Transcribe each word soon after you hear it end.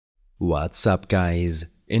What's up guys?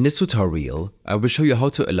 In this tutorial, I will show you how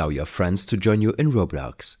to allow your friends to join you in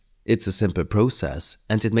Roblox. It's a simple process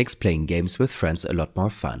and it makes playing games with friends a lot more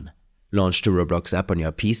fun. Launch the Roblox app on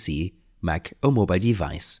your PC, Mac or mobile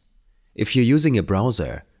device. If you're using a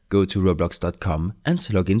browser, go to roblox.com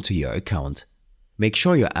and log into your account. Make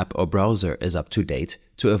sure your app or browser is up to date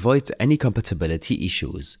to avoid any compatibility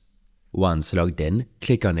issues. Once logged in,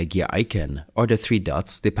 click on a gear icon or the three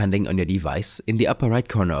dots depending on your device in the upper right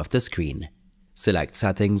corner of the screen. Select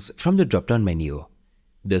Settings from the drop-down menu.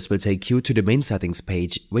 This will take you to the main settings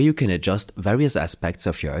page where you can adjust various aspects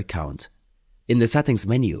of your account. In the settings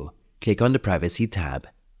menu, click on the Privacy tab.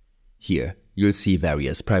 Here, you'll see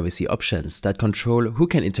various privacy options that control who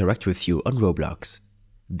can interact with you on Roblox.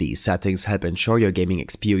 These settings help ensure your gaming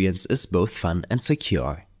experience is both fun and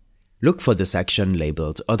secure. Look for the section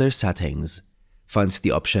labeled Other Settings. Find the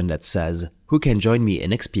option that says Who can join me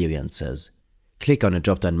in Experiences. Click on a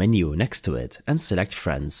drop-down menu next to it and select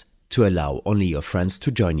Friends to allow only your friends to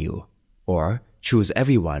join you. Or choose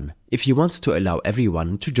Everyone if you want to allow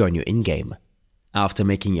everyone to join you in-game. After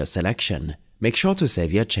making your selection, make sure to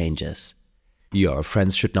save your changes. Your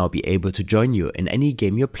friends should now be able to join you in any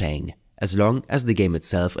game you're playing, as long as the game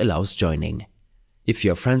itself allows joining. If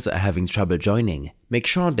your friends are having trouble joining, make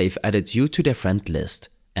sure they've added you to their friend list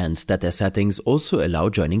and that their settings also allow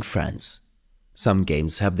joining friends. Some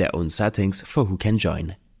games have their own settings for who can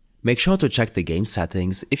join. Make sure to check the game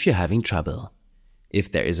settings if you're having trouble.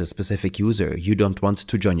 If there is a specific user you don't want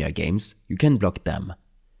to join your games, you can block them.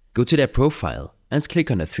 Go to their profile and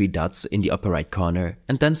click on the three dots in the upper right corner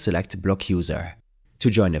and then select Block User. To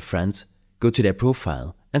join a friend, go to their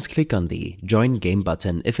profile and click on the Join Game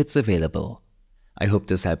button if it's available. I hope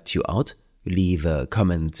this helped you out. Leave a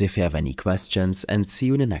comment if you have any questions and see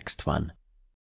you in the next one.